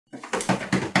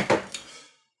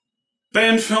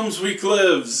Banned Films Week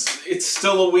lives. It's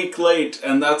still a week late,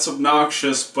 and that's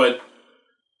obnoxious, but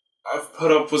I've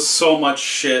put up with so much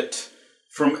shit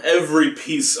from every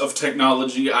piece of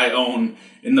technology I own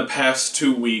in the past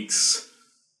 2 weeks.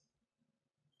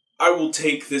 I will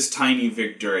take this tiny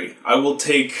victory. I will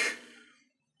take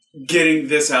getting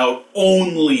this out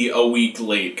only a week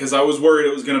late, because I was worried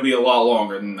it was going to be a lot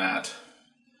longer than that.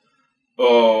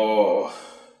 Oh.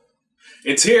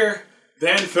 It's here.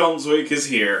 Banned Films Week is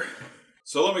here.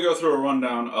 So let me go through a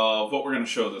rundown of what we're going to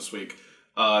show this week.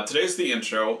 Today's the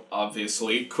intro,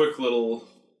 obviously. Quick little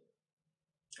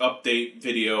update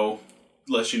video,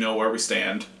 let you know where we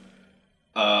stand.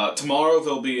 Tomorrow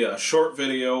there'll be a short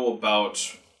video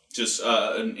about just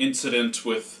an incident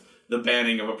with the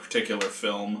banning of a particular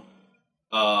film.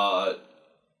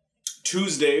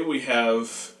 Tuesday we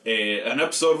have an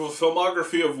episode of a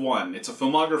filmography of one. It's a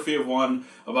filmography of one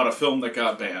about a film that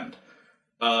got banned.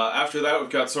 After that, we've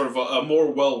got sort of a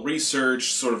more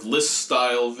well-researched, sort of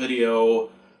list-style video.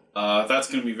 That's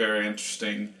going to be very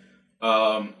interesting.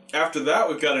 After that,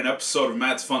 we've got an episode of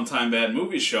Matt's Fun Time Bad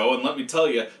Movie Show, and let me tell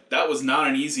you, that was not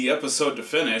an easy episode to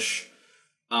finish.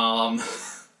 Uphill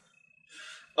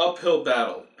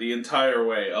battle. The entire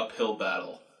way, uphill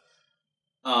battle.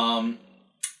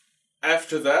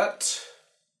 After that,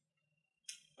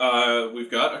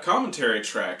 we've got a commentary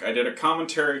track. I did a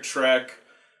commentary track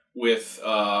with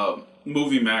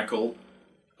Movie Mackle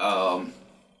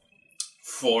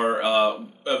for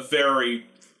a very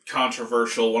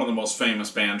controversial, one of the most famous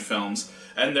banned films.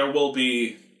 And it'll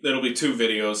be 2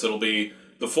 videos. It'll be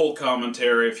the full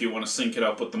commentary if you want to sync it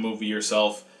up with the movie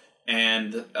yourself,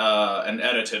 and an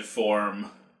edited form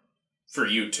for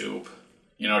YouTube.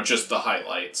 You know, just the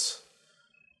highlights.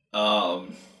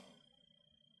 And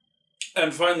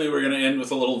finally, we're going to end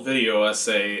with a little video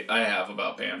essay I have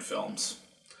about banned films.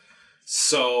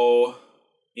 So,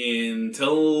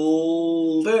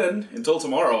 until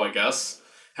tomorrow, I guess,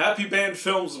 happy Banned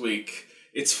Films Week.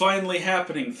 It's finally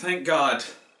happening, thank God.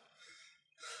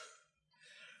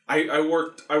 I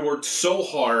worked so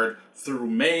hard through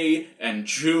May and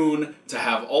June to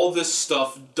have all this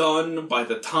stuff done by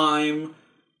the time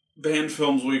Banned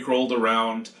Films Week rolled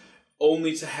around,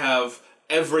 only to have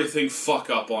everything fuck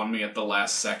up on me at the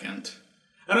last second.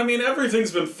 And I mean,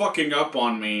 everything's been fucking up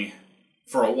on me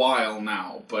for a while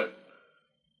now, but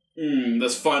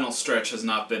this final stretch has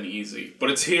not been easy. But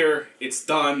it's here, it's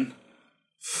done.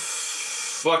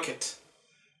 Fuck it.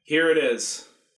 Here it is.